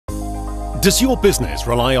Does your business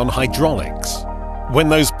rely on hydraulics? When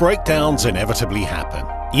those breakdowns inevitably happen,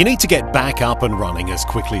 you need to get back up and running as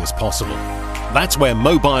quickly as possible. That's where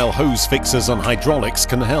mobile hose fixers and hydraulics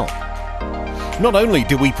can help. Not only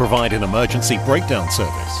do we provide an emergency breakdown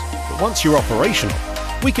service, but once you're operational,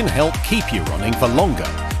 we can help keep you running for longer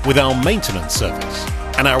with our maintenance service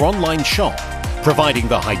and our online shop, providing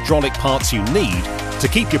the hydraulic parts you need to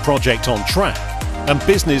keep your project on track and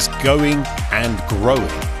business going and growing.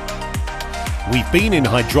 We've been in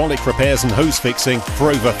hydraulic repairs and hose fixing for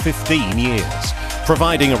over 15 years,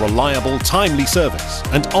 providing a reliable, timely service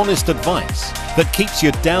and honest advice that keeps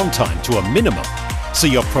your downtime to a minimum so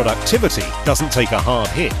your productivity doesn't take a hard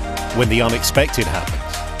hit when the unexpected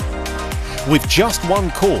happens. With just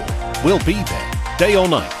one call, we'll be there, day or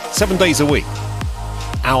night, 7 days a week.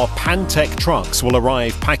 Our Pantech trucks will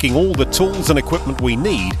arrive packing all the tools and equipment we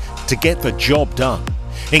need to get the job done,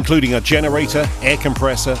 including a generator, air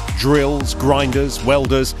compressor, drills, grinders,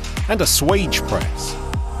 welders, and a swage press.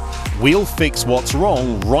 We'll fix what's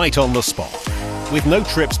wrong right on the spot, with no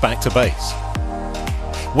trips back to base.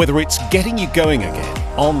 Whether it's getting you going again,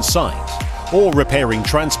 on site, or repairing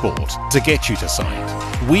transport to get you to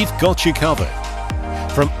site, we've got you covered.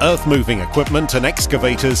 From earth-moving equipment and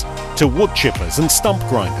excavators to wood chippers and stump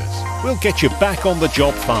grinders, we'll get you back on the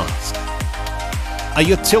job fast. Are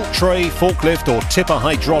your tilt tray, forklift or tipper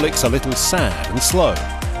hydraulics a little sad and slow?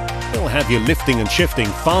 We'll have you lifting and shifting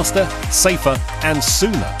faster, safer and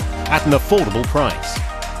sooner at an affordable price.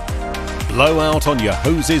 Blowout on your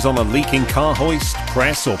hoses on a leaking car hoist,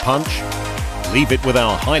 press or punch? Leave it with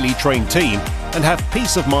our highly trained team and have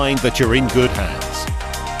peace of mind that you're in good hands.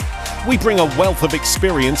 We bring a wealth of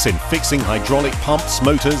experience in fixing hydraulic pumps,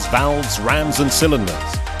 motors, valves, rams and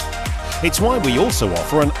cylinders. It's why we also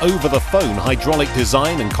offer an over-the-phone hydraulic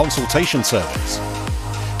design and consultation service.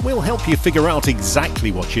 We'll help you figure out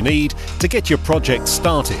exactly what you need to get your project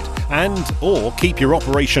started and/or keep your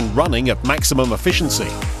operation running at maximum efficiency.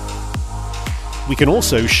 We can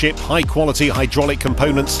also ship high-quality hydraulic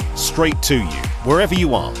components straight to you, wherever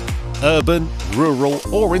you are, urban, rural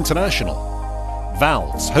or international.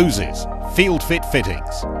 Valves, hoses, field fit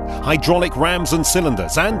fittings, hydraulic rams and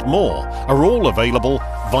cylinders and more are all available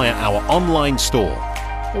via our online store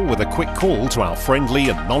or with a quick call to our friendly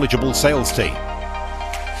and knowledgeable sales team.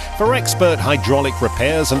 For expert hydraulic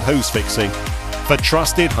repairs and hose fixing, for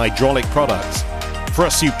trusted hydraulic products, for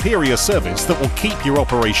a superior service that will keep your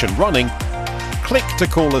operation running, click to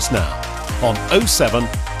call us now on 07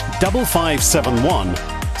 5571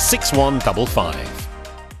 6155.